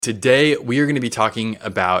Today, we are going to be talking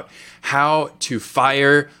about how to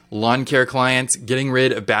fire lawn care clients, getting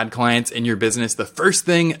rid of bad clients in your business. The first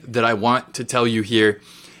thing that I want to tell you here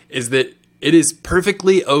is that it is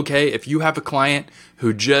perfectly okay if you have a client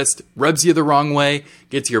who just rubs you the wrong way,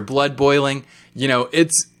 gets your blood boiling.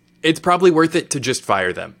 It's probably worth it to just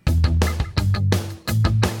fire them.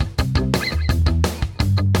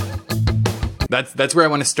 That's where I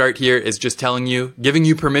want to start here, is just telling you, giving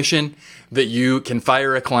you permission that you can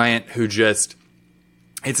fire a client who just,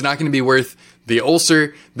 it's not going to be worth the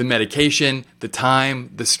ulcer, the medication, the time,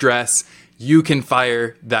 the stress. You can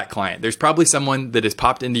fire that client. There's probably someone that has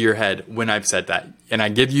popped into your head when I've said that, and I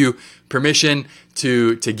give you permission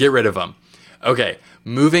to get rid of them. Okay,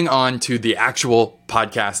 moving on to the actual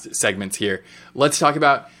podcast segments here. Let's talk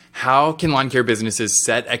about how can lawn care businesses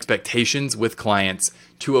set expectations with clients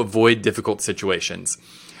to avoid difficult situations.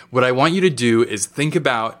 What I want you to do is think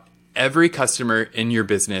about every customer in your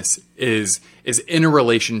business is in a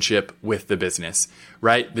relationship with the business,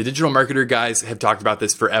 right? The digital marketer guys have talked about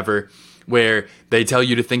this forever, where they tell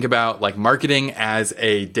you to think about like marketing as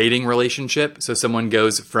a dating relationship. So someone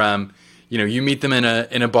goes from, you meet them in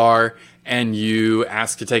a bar and you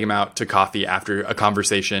ask to take them out to coffee after a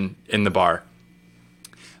conversation in the bar.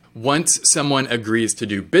 Once someone agrees to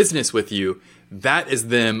do business with you, that is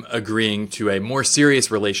them agreeing to a more serious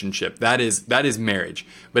relationship. That is marriage.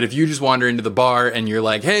 But if you just wander into the bar and you're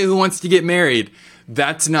like, hey, who wants to get married?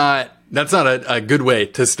 That's not a good way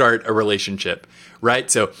to start a relationship, right?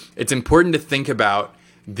 So it's important to think about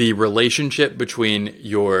the relationship between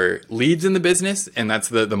your leads in the business, and that's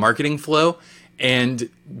the marketing flow, and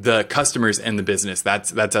the customers in the business.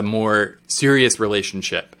 That's a more serious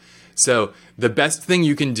relationship. So the best thing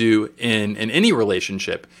you can do in any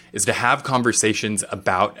relationship is to have conversations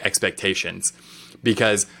about expectations.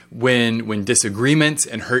 Because when disagreements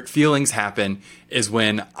and hurt feelings happen is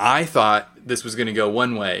when I thought this was going to go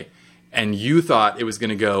one way and you thought it was going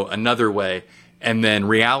to go another way, and then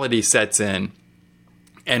reality sets in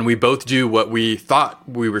and we both do what we thought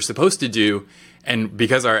we were supposed to do, and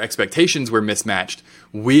because our expectations were mismatched,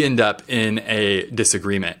 we end up in a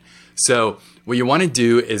disagreement. So what you want to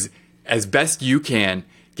do is, as best you can,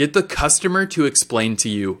 get the customer to explain to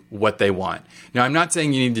you what they want. Now, I'm not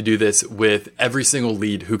saying you need to do this with every single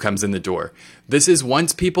lead who comes in the door. This is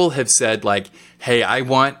once people have said like, hey, I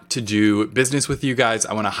want to do business with you guys.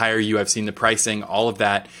 I want to hire you. I've seen the pricing, all of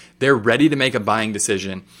that. They're ready to make a buying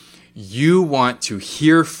decision. You want to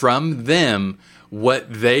hear from them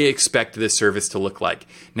what they expect this service to look like.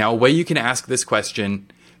 Now, a way you can ask this question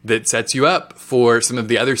that sets you up for some of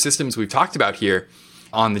the other systems we've talked about here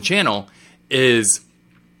on the channel is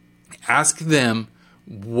ask them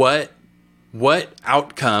what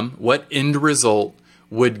outcome, what end result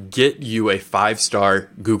would get you a 5-star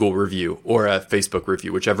Google review or a Facebook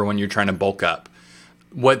review, whichever one you're trying to bulk up.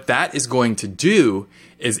 What that is going to do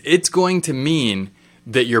is it's going to mean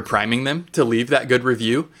that you're priming them to leave that good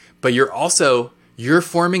review, but you're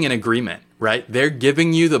forming an agreement, right? They're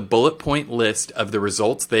giving you the bullet point list of the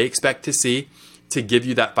results they expect to see to give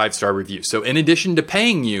you that 5-star review. So in addition to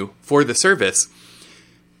paying you for the service,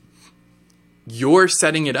 you're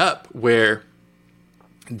setting it up where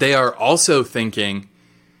they are also thinking,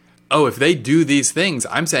 oh, if they do these things,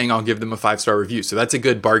 I'm saying I'll give them a 5-star review. So that's a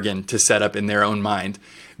good bargain to set up in their own mind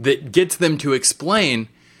that gets them to explain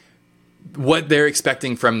what they're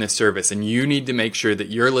expecting from this service. And you need to make sure that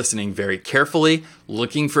you're listening very carefully,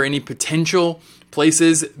 looking for any potential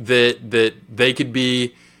places that they could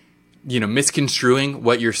be misconstruing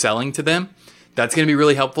what you're selling to them. That's going to be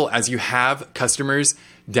really helpful as you have customers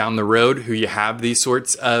down the road who you have these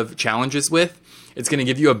sorts of challenges with. It's going to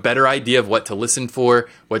give you a better idea of what to listen for,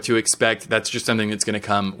 what to expect. That's just something that's going to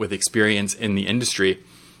come with experience in the industry.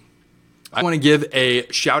 I want to give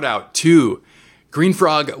a shout out to Green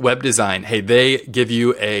Frog Web Design. Hey, they give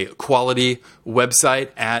you a quality website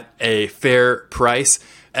at a fair price.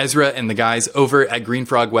 Ezra and the guys over at Green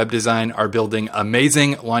Frog Web Design are building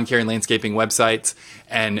amazing lawn care and landscaping websites,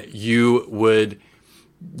 and you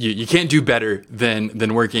can't do better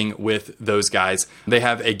than working with those guys. They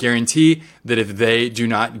have a guarantee that if they do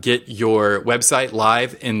not get your website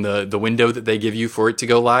live in the window that they give you for it to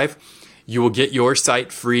go live, you will get your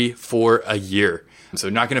site free for a year. So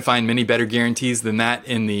not going to find many better guarantees than that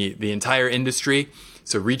in the entire industry.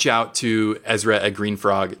 So reach out to Ezra at Green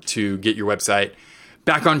Frog to get your website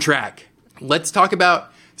back on track. Let's talk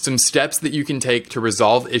about some steps that you can take to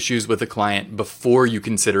resolve issues with a client before you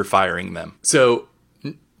consider firing them. So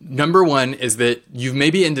number one is that you've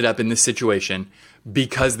maybe ended up in this situation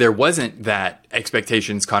because there wasn't that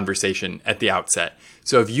expectations conversation at the outset.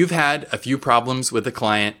 So if you've had a few problems with a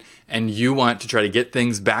client and you want to try to get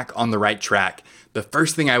things back on the right track, the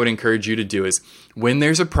first thing I would encourage you to do is when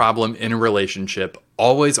there's a problem in a relationship,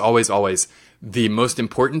 always, the most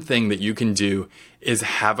important thing that you can do is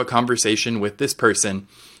have a conversation with this person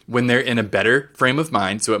when they're in a better frame of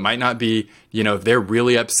mind. So it might not be, if they're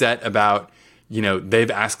really upset about,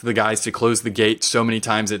 they've asked the guys to close the gate so many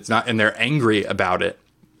times and they're angry about it.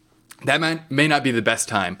 That may not be the best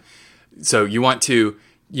time. So you want to,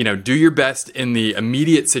 do your best in the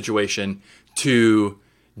immediate situation to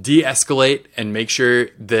de-escalate and make sure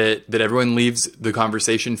that everyone leaves the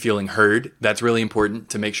conversation feeling heard. That's really important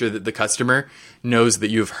to make sure that the customer knows that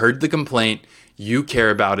you've heard the complaint, you care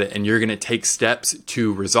about it, and you're going to take steps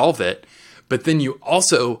to resolve it. But then you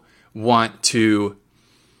also want to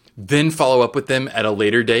then follow up with them at a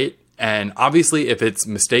later date. And obviously, if it's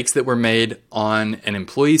mistakes that were made on an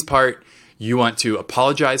employee's part, you want to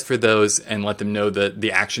apologize for those and let them know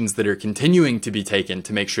the actions that are continuing to be taken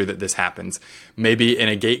to make sure that this happens. Maybe in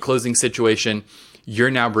a gate closing situation, you're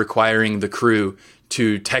now requiring the crew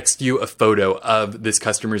to text you a photo of this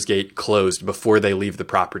customer's gate closed before they leave the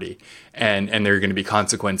property. And there are going to be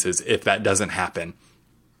consequences if that doesn't happen.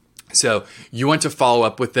 So you want to follow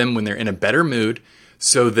up with them when they're in a better mood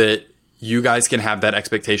so that you guys can have that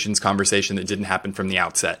expectations conversation that didn't happen from the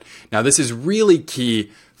outset. Now, this is really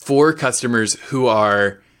key for customers who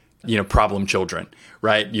are, problem children,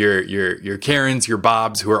 right? Your Karens, your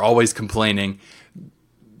Bobs who are always complaining.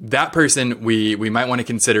 That person we might want to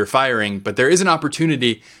consider firing, but there is an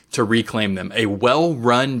opportunity to reclaim them. A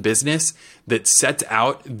well-run business that sets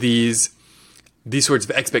out these sorts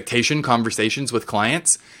of expectation conversations with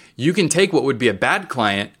clients, you can take what would be a bad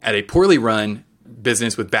client at a poorly run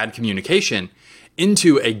business with bad communication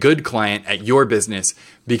into a good client at your business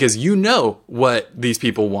because you know what these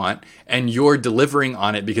people want and you're delivering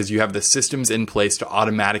on it because you have the systems in place to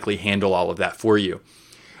automatically handle all of that for you.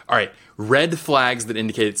 All right, red flags that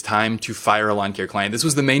indicate it's time to fire a lawn care client. This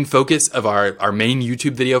was the main focus of our main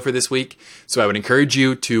YouTube video for this week. So I would encourage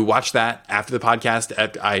you to watch that after the podcast.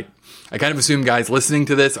 I kind of assume guys listening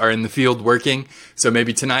to this are in the field working. So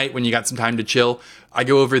maybe tonight when you got some time to chill, I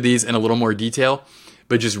go over these in a little more detail.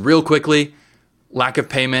 But just real quickly, lack of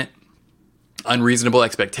payment, unreasonable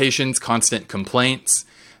expectations, constant complaints.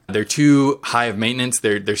 They're too high of maintenance.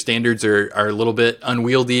 Their standards are a little bit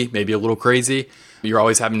unwieldy, maybe a little crazy. You're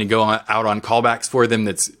always having to go out on callbacks for them.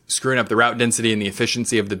 That's screwing up the route density and the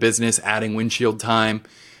efficiency of the business, adding windshield time.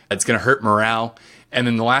 It's going to hurt morale. And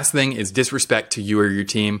then the last thing is disrespect to you or your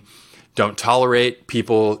team. Don't tolerate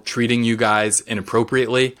people treating you guys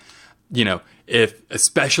inappropriately.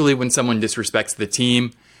 Especially when someone disrespects the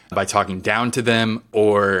team by talking down to them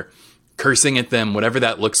or cursing at them, whatever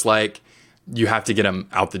that looks like, you have to get them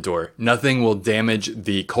out the door. Nothing will damage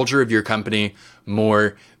the culture of your company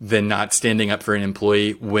more than not standing up for an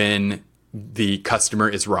employee when the customer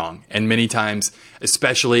is wrong. And many times,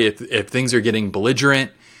 especially if things are getting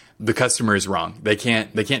belligerent, the customer is wrong. They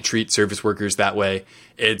can't treat service workers that way.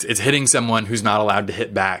 It's hitting someone who's not allowed to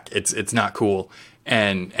hit back. It's not cool.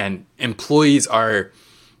 And employees are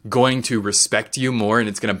going to respect you more, and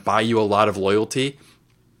it's going to buy you a lot of loyalty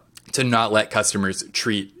to not let customers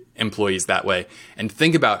treat employees that way. And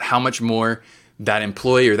think about how much more that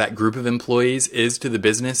employee or that group of employees is to the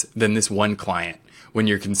business than this one client when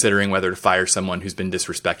you're considering whether to fire someone who's been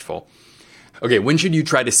disrespectful. Okay, when should you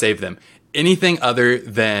try to save them? Anything other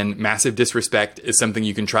than massive disrespect is something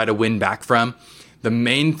you can try to win back from. The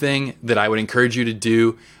main thing that I would encourage you to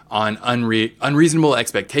do on unreasonable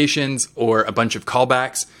expectations or a bunch of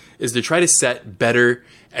callbacks is to try to set better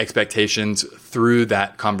expectations through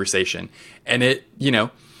that conversation. And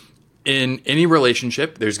in any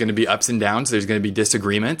relationship, there's going to be ups and downs. There's going to be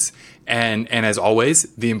disagreements. And as always,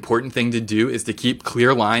 the important thing to do is to keep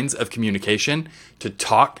clear lines of communication, to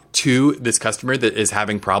talk to this customer that is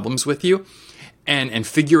having problems with you and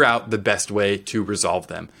figure out the best way to resolve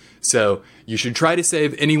them. So you should try to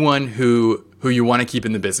save anyone who you want to keep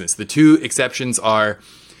in the business. The two exceptions are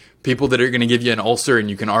people that are going to give you an ulcer and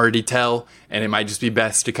you can already tell, and it might just be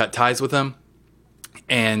best to cut ties with them.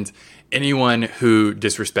 And anyone who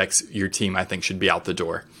disrespects your team, I think, should be out the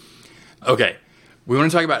door. Okay, we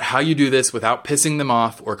want to talk about how you do this without pissing them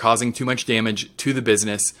off or causing too much damage to the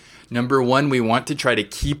business. Number one, we want to try to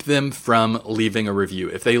keep them from leaving a review.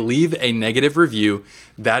 If they leave a negative review,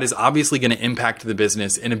 that is obviously going to impact the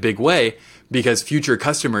business in a big way because future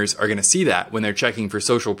customers are going to see that when they're checking for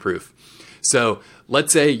social proof. So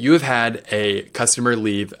let's say you have had a customer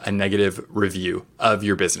leave a negative review of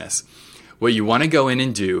your business. what you want to go in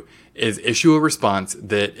and do is issue a response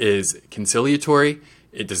that is conciliatory.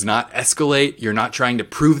 It does not escalate. You're not trying to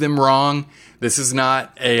prove them wrong. This is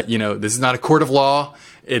not this is not a court of law.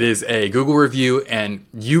 It is a Google review, and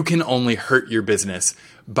you can only hurt your business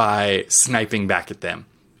by sniping back at them.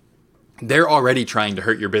 They're already trying to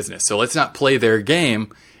hurt your business. So let's not play their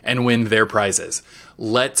game and win their prizes.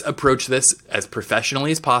 Let's approach this as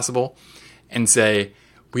professionally as possible and say,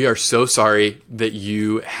 we are so sorry that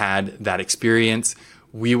you had that experience.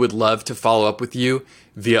 We would love to follow up with you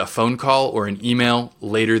via a phone call or an email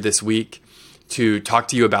later this week to talk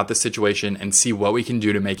to you about the situation and see what we can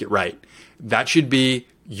do to make it right. That should be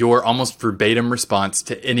your almost verbatim response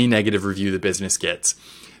to any negative review the business gets.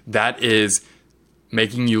 That is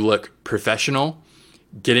making you look professional,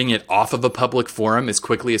 getting it off of a public forum as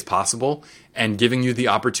quickly as possible, and giving you the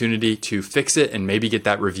opportunity to fix it and maybe get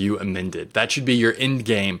that review amended. That should be your end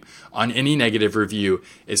game on any negative review,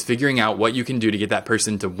 is figuring out what you can do to get that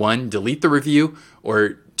person to, 1, delete the review,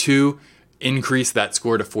 or 2, increase that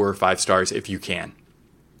score to 4 or 5 stars if you can.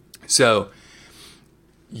 So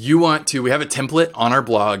we have a template on our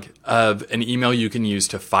blog of an email you can use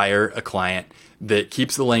to fire a client that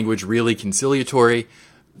keeps the language really conciliatory,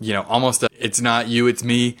 almost it's not you, it's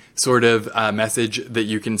me sort of message that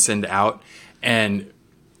you can send out. And,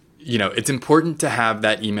 it's important to have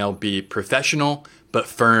that email be professional, but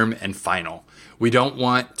firm and final. We don't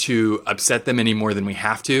want to upset them any more than we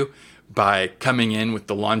have to by coming in with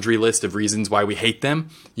the laundry list of reasons why we hate them.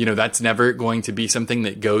 That's never going to be something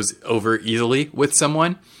that goes over easily with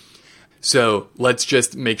someone. So let's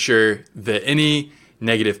just make sure that any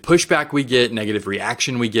negative pushback we get, negative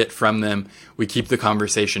reaction we get from them, we keep the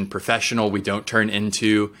conversation professional. We don't turn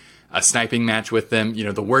into a sniping match with them.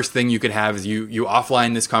 The worst thing you could have is you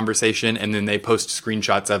offline this conversation and then they post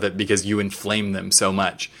screenshots of it because you inflame them so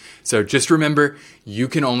much. So just remember, you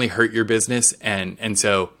can only hurt your business. And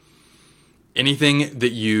so anything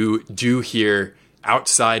that you do here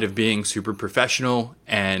outside of being super professional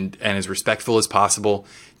and as respectful as possible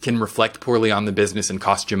can reflect poorly on the business and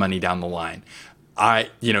cost you money down the line. I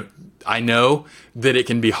know that it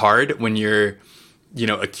can be hard when you're,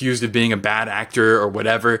 accused of being a bad actor or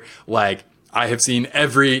whatever. Like, I have seen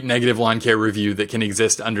every negative lawn care review that can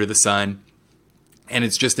exist under the sun. And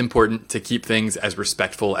it's just important to keep things as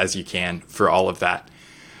respectful as you can for all of that.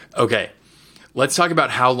 Okay, let's talk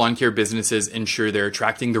about how lawn care businesses ensure they're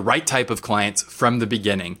attracting the right type of clients from the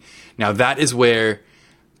beginning. Now, that is where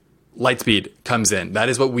Lightspeed comes in. That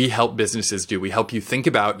is what we help businesses do. We help you think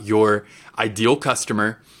about your ideal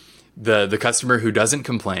customer, the customer who doesn't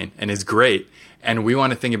complain and is great. And we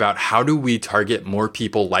want to think about, how do we target more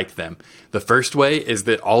people like them? The first way is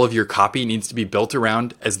that all of your copy needs to be built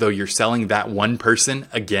around as though you're selling that one person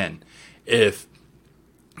again. If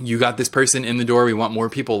you got this person in the door, we want more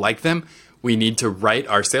people like them, we need to write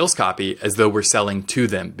our sales copy as though we're selling to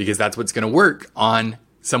them, because that's what's going to work on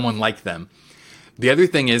someone like them. The other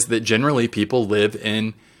thing is that generally people live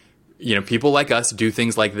in, people like us do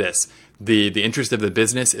things like this. The interest of the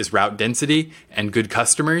business is route density and good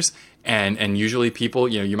customers. And usually people,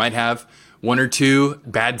 you might have 1 or 2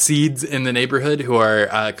 bad seeds in the neighborhood who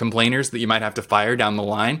are complainers that you might have to fire down the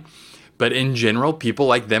line. But in general, people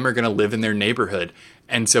like them are going to live in their neighborhood.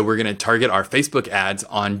 And so we're going to target our Facebook ads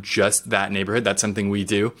on just that neighborhood. That's something we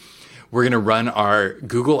do. We're going to run our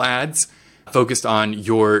Google ads focused on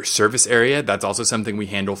your service area. That's also something we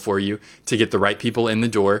handle for you to get the right people in the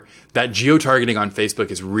door. That geo-targeting on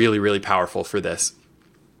Facebook is really, really powerful for this.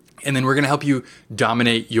 And then we're going to help you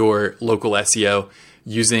dominate your local SEO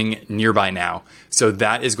using Nearby Now. So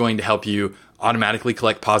that is going to help you automatically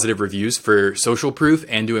collect positive reviews for social proof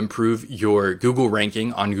and to improve your Google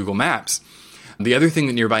ranking on Google Maps. The other thing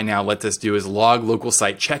that Nearby Now lets us do is log local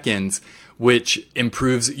site check-ins, which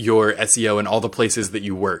improves your SEO in all the places that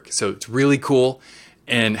you work. So it's really cool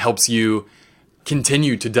and helps you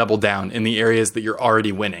continue to double down in the areas that you're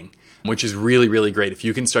already winning, which is really, really great. If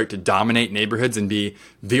you can start to dominate neighborhoods and be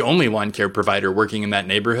the only lawn care provider working in that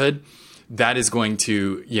neighborhood, that is going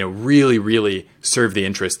to, really, really serve the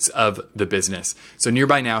interests of the business. So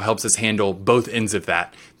Nearby Now helps us handle both ends of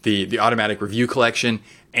that, the automatic review collection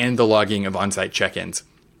and the logging of on-site check-ins.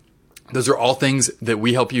 Those are all things that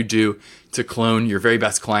we help you do to clone your very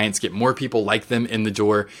best clients, get more people like them in the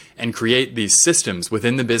door, and create these systems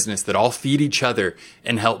within the business that all feed each other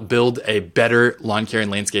and help build a better lawn care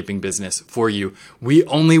and landscaping business for you. We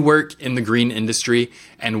only work in the green industry,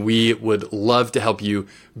 and we would love to help you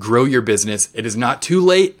grow your business. It is not too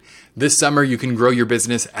late. This summer, you can grow your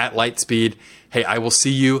business at Lightspeed. Hey, I will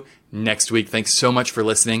see you next week. Thanks so much for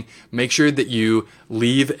listening. Make sure that you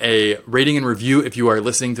leave a rating and review if you are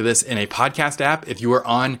listening to this in a podcast app. If you are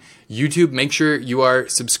on YouTube, make sure you are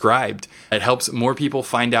subscribed. It helps more people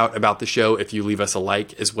find out about the show if you leave us a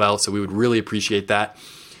like as well. So we would really appreciate that.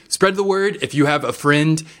 Spread the word. If you have a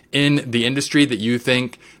friend in the industry that you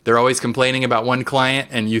think they're always complaining about one client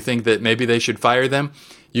and you think that maybe they should fire them,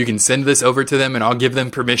 you can send this over to them and I'll give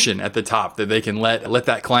them permission at the top that they can let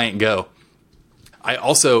that client go. I'm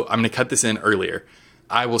going to cut this in earlier.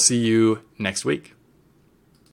 I will see you next week.